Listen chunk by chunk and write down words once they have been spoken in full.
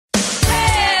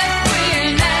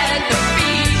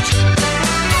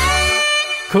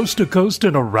Coast to coast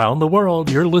and around the world,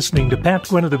 you're listening to Pat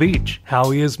Gwinn at the Beach.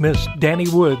 How he has missed Danny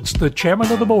Woods, the chairman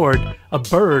of the board, a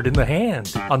bird in the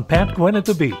hand on Pat Gwinn at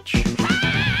the Beach.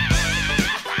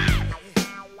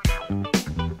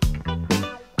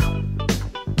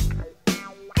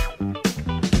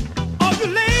 All you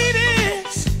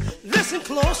ladies, listen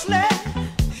closely.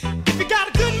 If you got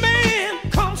a good man,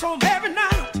 comes home every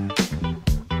night.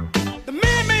 The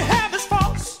man may have his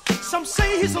faults. Some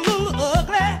say he's a little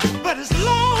ugly, but as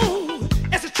long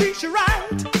as it treats you right,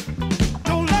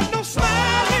 don't let no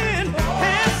smiling,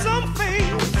 handsome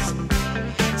face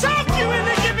talk you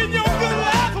into giving your good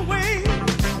life away.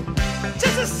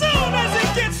 Just as soon as he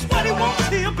gets what he wants,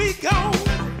 he'll be gone.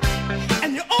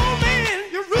 And your old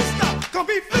man, your rooster, gonna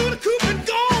be through the coop and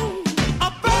gone.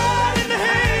 A bird in the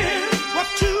hand, what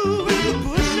two in the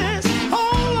bushes.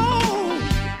 Hold on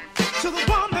to the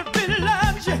one that really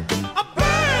loves you. A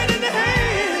bird in the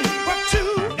hand, what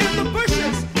two in the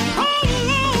bushes. Hold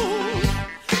on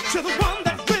to the one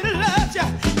that really loves you.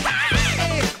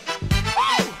 Hey,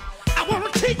 oh, I want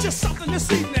to teach you something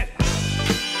this evening.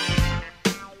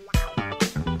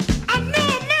 I knew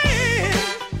a man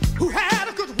who had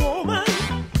a good woman.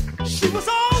 She was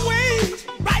always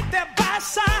right there by his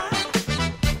side.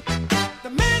 The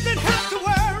man didn't have to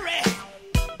worry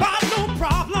about no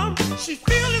problem. She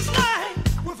filled his life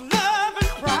with love and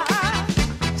pride.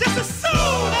 Just as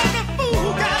soon as the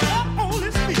fool got up on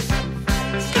his feet,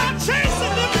 start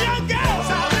chasing them young girls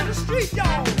out in the street,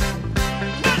 y'all.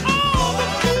 Now all the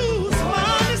fool's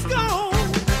money's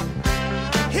gone.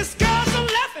 His girls are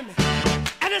left him,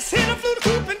 and it's hit him through the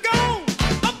coop and gone.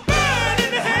 A bird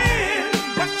in the hand,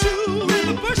 but two in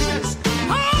the bushes.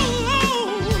 Hold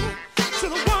on to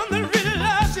the one that really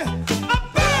loves you. A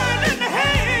bird in the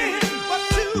hand, but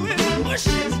two in the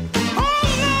bushes.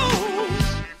 Hold on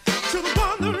to the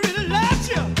one that really loves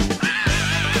you.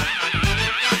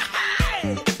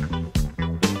 Hey.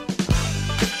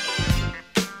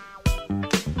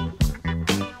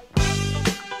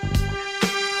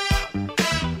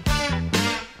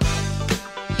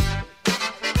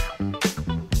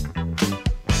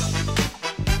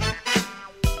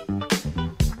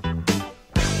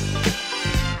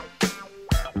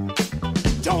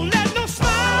 Don't let no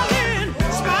smiling,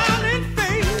 smiling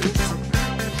face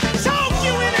talk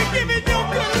you into giving your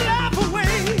good life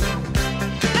away.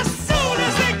 As soon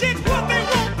as they get what they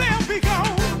want, they'll be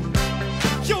gone.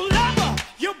 Your lover,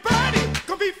 your birdie,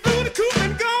 gonna be through the coop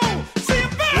and gone. See a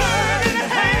bird in the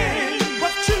hand,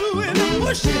 but two in the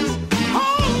bushes.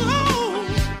 Hold on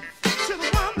to the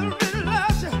one that really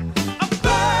loves you. A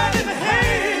bird in the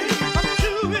hand, but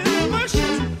two in the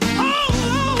bushes. Hold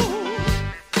on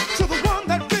to the one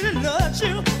that really loves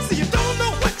you. See, you don't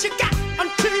know what you got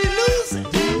until you lose it.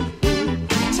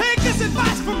 Take this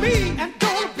advice from me and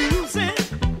don't abuse it.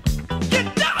 You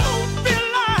don't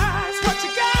realize what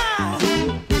you got.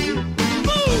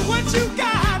 Ooh, what you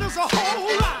got is a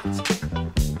whole lot.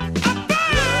 A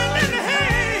bird in the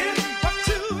hand, but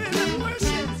two in the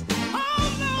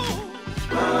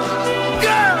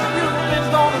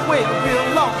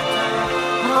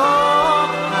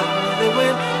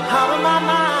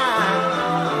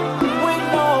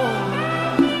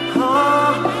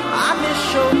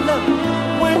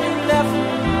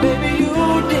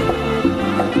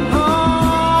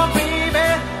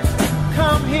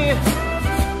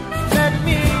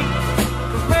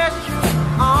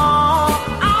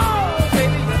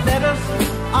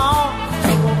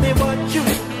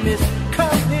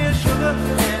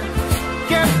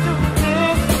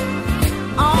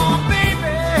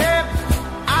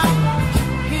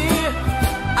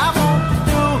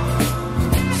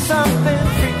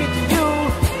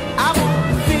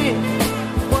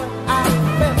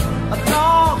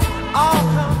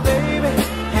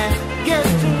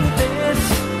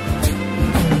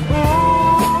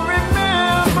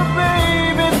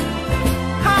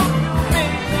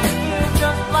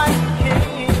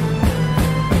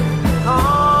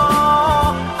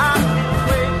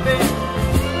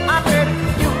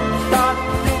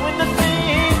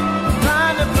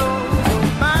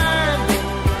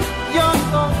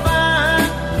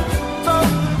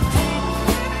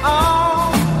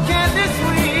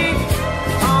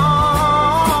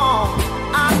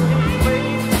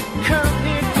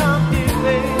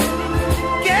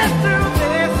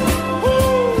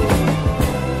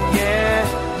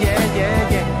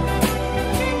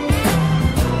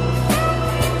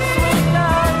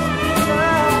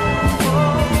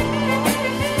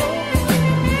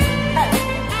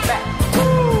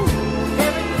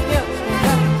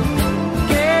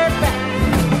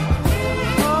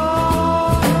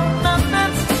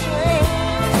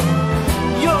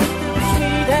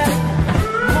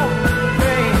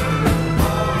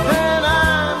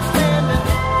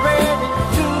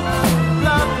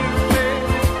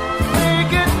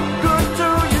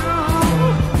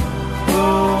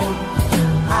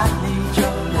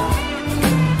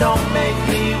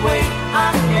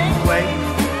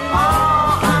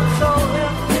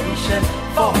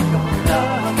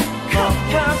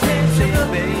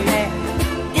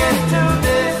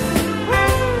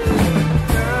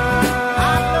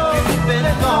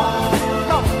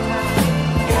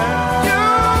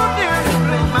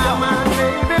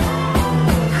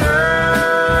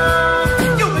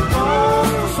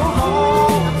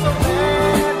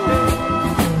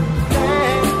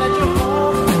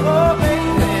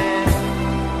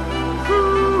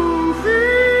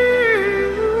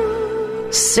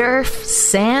surf,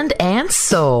 sand, and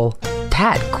soul.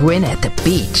 Pat Gwinn at the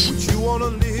beach. Would you want to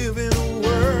live in a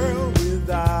world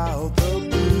without the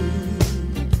blues?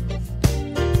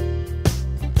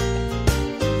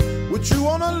 Would you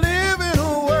want to live in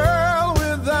a world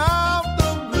without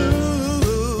the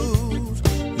blues?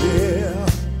 Yeah,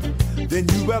 then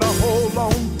you better hold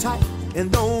on tight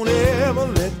and don't ever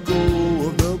let go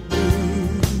of the blues.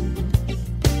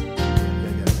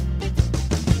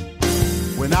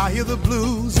 When I hear the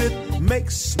blues, it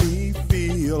makes me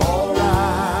feel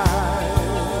alright.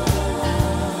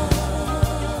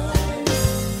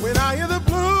 When I hear the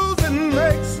blues, it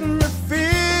makes me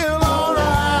feel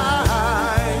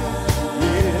alright.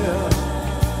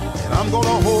 Yeah, and I'm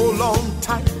gonna hold on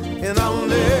tight, and I'll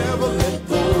never let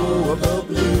go of the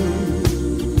blues.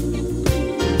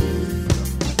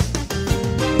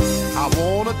 I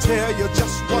wanna tell you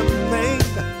just one thing.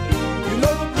 You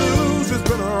know the blues has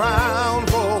been around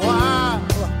for a while.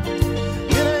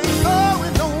 It ain't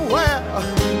going nowhere.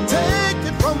 Take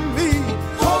it from me.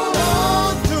 Hold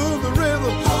on to the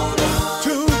rhythm. Hold on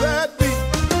to that beat.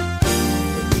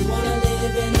 If you wanna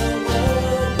live in a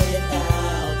world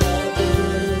without the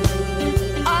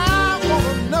blues, I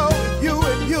wanna know if you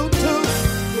and you too.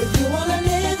 if you wanna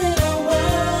live in a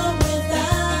world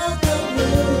without the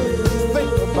blues,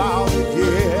 Think about it,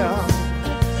 yeah.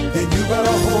 Then you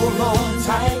better hold on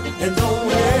tight and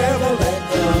don't ever let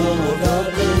go of the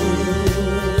blues.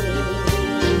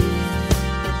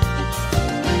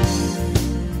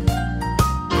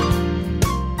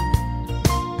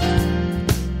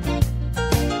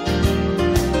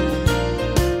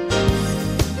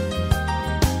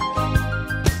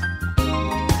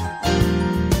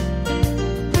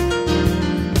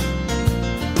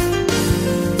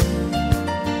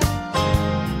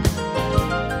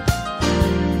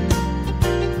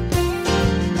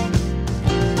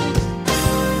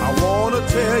 I wanna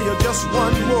tell you just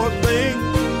one more thing.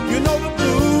 You know the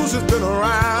blues has been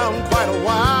around quite a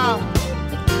while.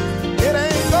 It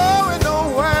ain't going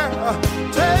nowhere.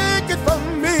 Take it from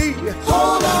me.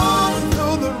 Hold on to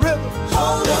the rhythm.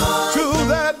 Hold on to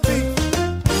that beat.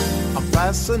 I'm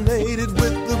fascinated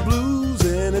with the blues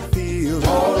and it feels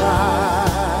alright.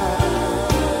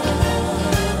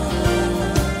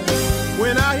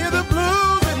 When I hear the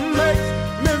blues, it makes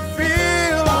me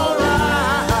feel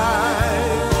alright.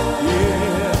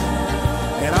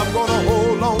 Yeah, and I'm gonna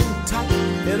hold on tight,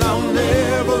 and I'll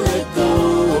never let go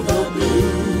of the blues.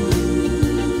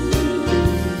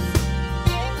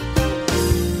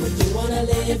 would you wanna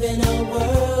live in a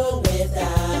world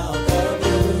without the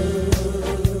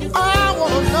blues? I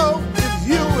wanna know if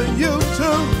you and you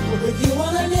too. If you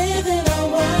wanna live in a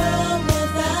world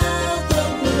without the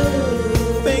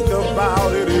blues, Think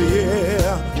about it,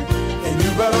 yeah. And you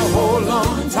better hold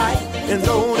on tight and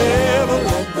don't ever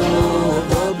let go of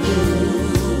the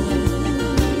blues.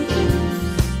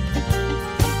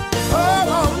 Hold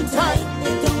on tight.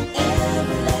 and don't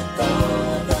ever let go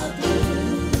of the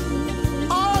blues.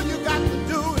 All you got to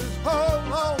do is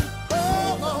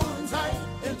hold on tight.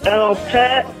 And Hello,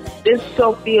 Pat. This is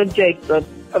Sophia Jacob.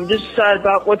 I'm just excited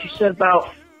about what you said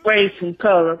about race and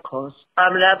color, cause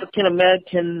I'm an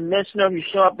African-American listener of your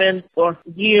show. I've been for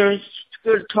years. It's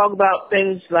good to talk about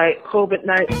things like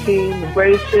COVID-19,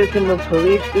 racism, and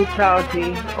police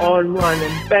brutality on one.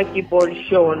 And thank you for the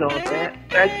show and all that.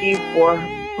 Thank you for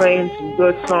playing some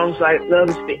good songs like Love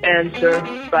is the Answer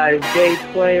by Jay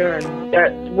Player and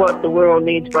That's What the World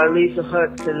Needs by Lisa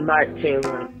Hudson and Mike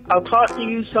Taylor. I'll talk to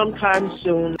you sometime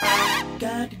soon.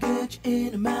 Got to get you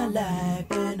into my life,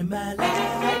 into my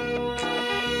life.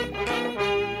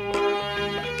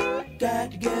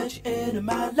 Got to get you into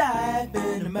my life,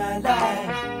 into my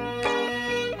life.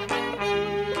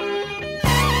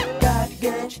 Got to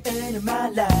get you into my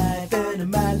life, into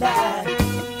my life.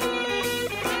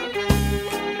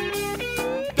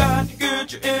 Got to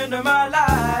get you into my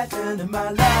life, into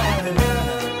my life.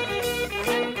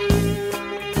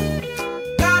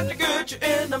 Got to get you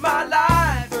into my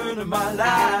life, into my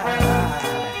life.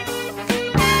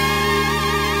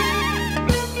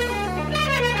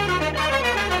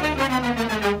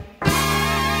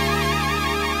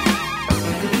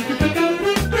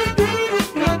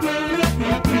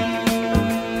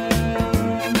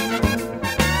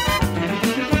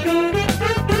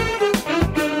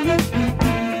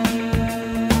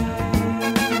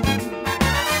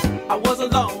 I was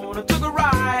alone, I took a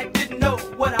ride, didn't know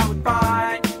what I would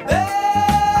find.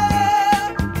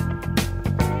 There,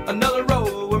 another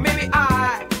road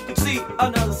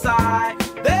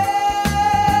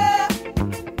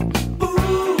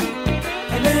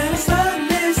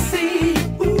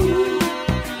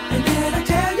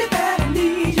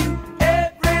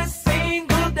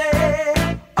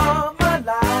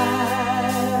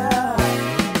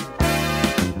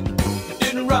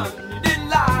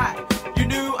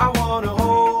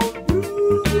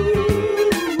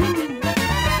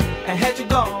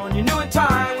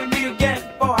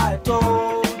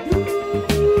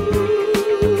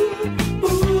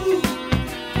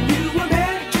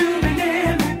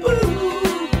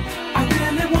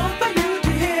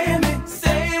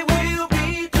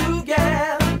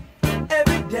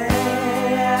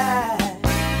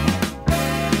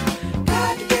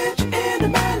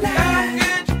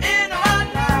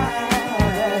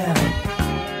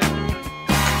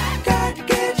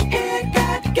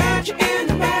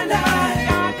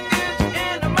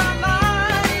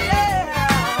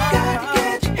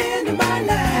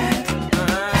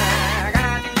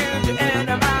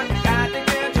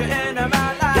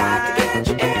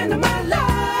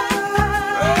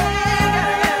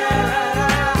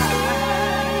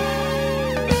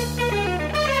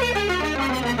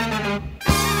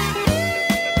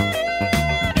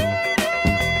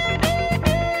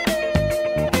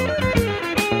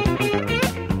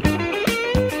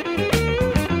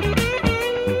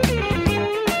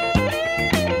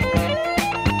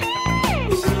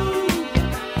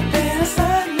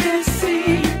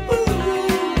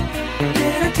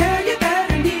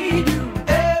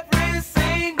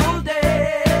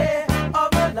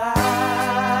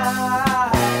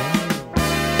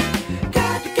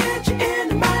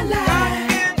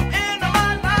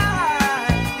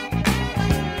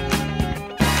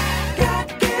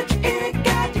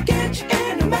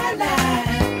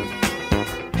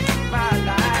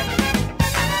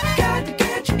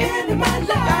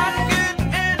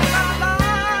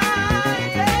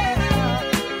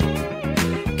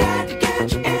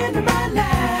get you into my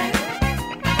life.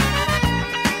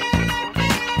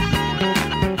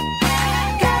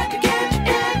 Got to get you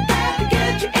in, got to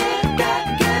get you in, got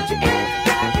to get you in,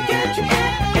 got to get you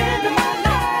into my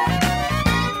life.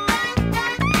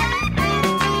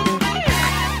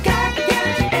 Got to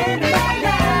get you into my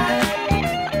life.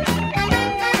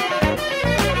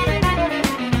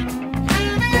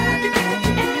 Got to get you in, got to get you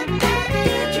in, got to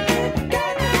get you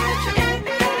in,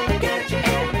 got to get you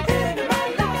into my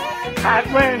life. Pat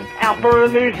Gwinn, Alberta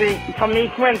Lucy from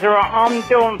East Windsor. I'm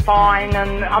doing fine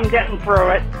and I'm getting through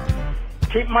it.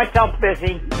 Keep myself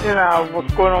busy, you know,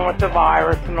 what's going on with the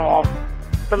virus and all.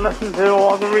 But listen to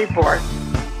all the reports.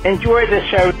 Enjoy the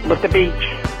show with the beach.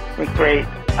 It was great.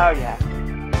 Oh yeah.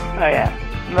 Oh yeah.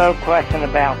 No question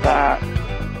about that.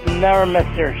 Never miss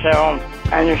your show.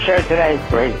 And your show today is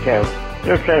great too.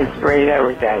 Your show's great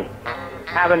every day.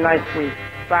 Have a nice week.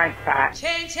 Thanks, Pat.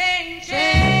 Change, change,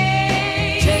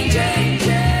 change. Change, change,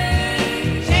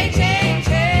 change. Change, change,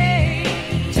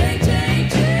 change. Change,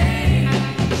 change, change.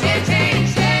 Change,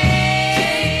 change,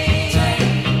 change.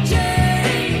 Change,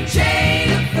 change,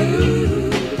 change.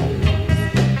 Ooh.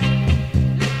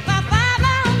 For 5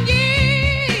 long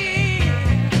years,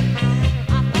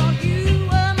 I thought you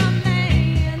were my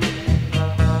man.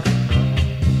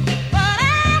 But I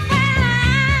found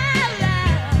out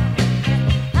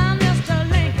I'm just a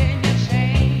link in your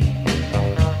chain.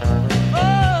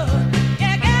 Oh,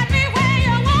 you got me where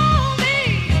you want me.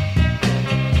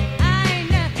 I ain't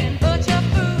nothing but your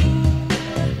fool.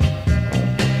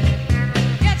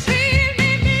 You treat me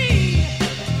mean.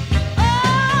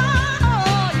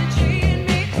 Oh, you treat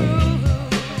me cruel.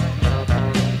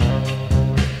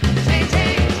 Change,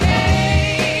 change,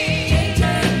 change.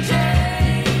 Change,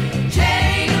 change,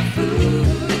 change of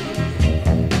food.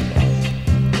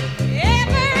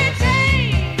 Every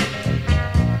change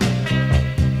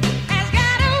has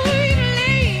got a weak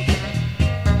link.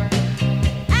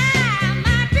 I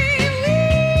might be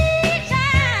weak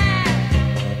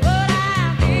time, but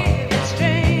I'll give it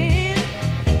strength.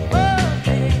 Oh,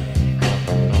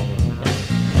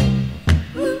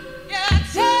 you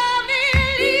told me to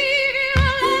leave you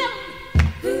alone.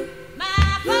 My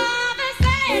father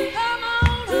said, come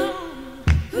on home.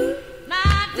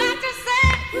 My doctor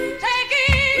said, take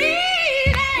it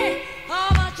easy. Oh,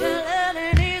 but your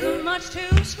loving is much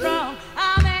too strong.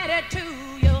 I'm headed to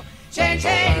you. Change,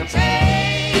 change,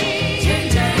 change.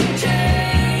 Change, change,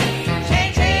 change.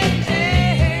 Change, change,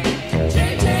 change.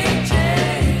 Change, change,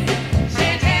 change.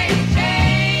 Change,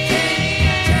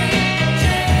 change,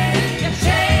 change. You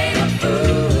change a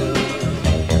fool.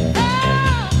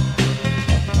 Oh,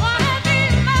 one of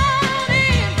these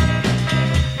mornings,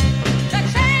 the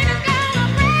chain is gonna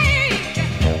break.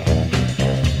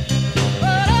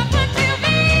 But up until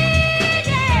then,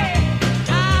 yeah,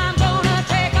 I'm gonna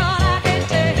take all I can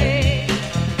take.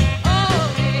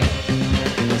 Oh, yeah.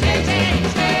 Change, change,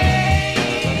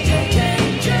 change. Change,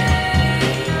 change,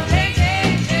 change. Change,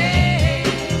 change, change.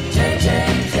 Change,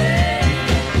 change, change.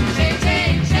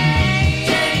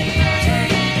 Change,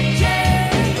 change,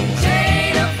 change.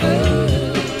 Chain of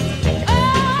food. Oh,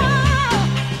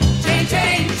 change,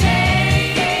 change,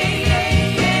 change.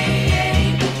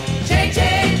 Change,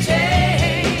 change,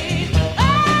 change.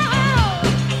 Oh,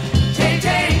 change,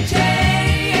 change,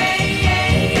 change.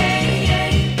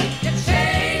 Your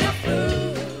chain of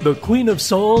food. The Queen of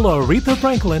Soul, Aretha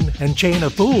Franklin, and Chain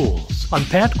of Fools on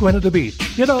Pat Gwinn at the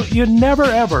Beach. You know, you never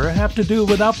ever have to do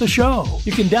without the show.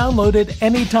 You can download it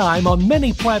anytime on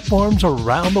many platforms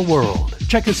around the world.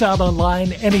 Check us out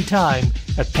online anytime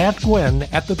at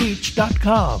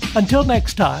patgwinnatthebeach.com. Until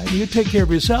next time, you take care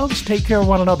of yourselves, take care of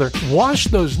one another, wash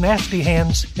those nasty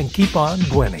hands, and keep on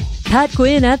gwinning. Pat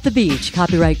Gwinn at the Beach.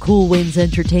 Copyright Cool Winds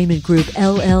Entertainment Group,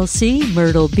 LLC,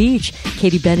 Myrtle Beach.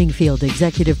 Katie Benningfield,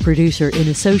 executive producer in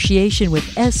association with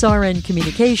SRN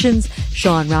Communications.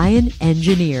 Shawn Ryan,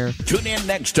 engineer. Tune in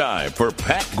next time for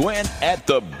Pat Gwinn at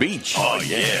the Beach. Oh,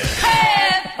 yeah.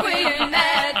 Pat Gwinn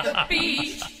at the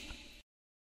beach.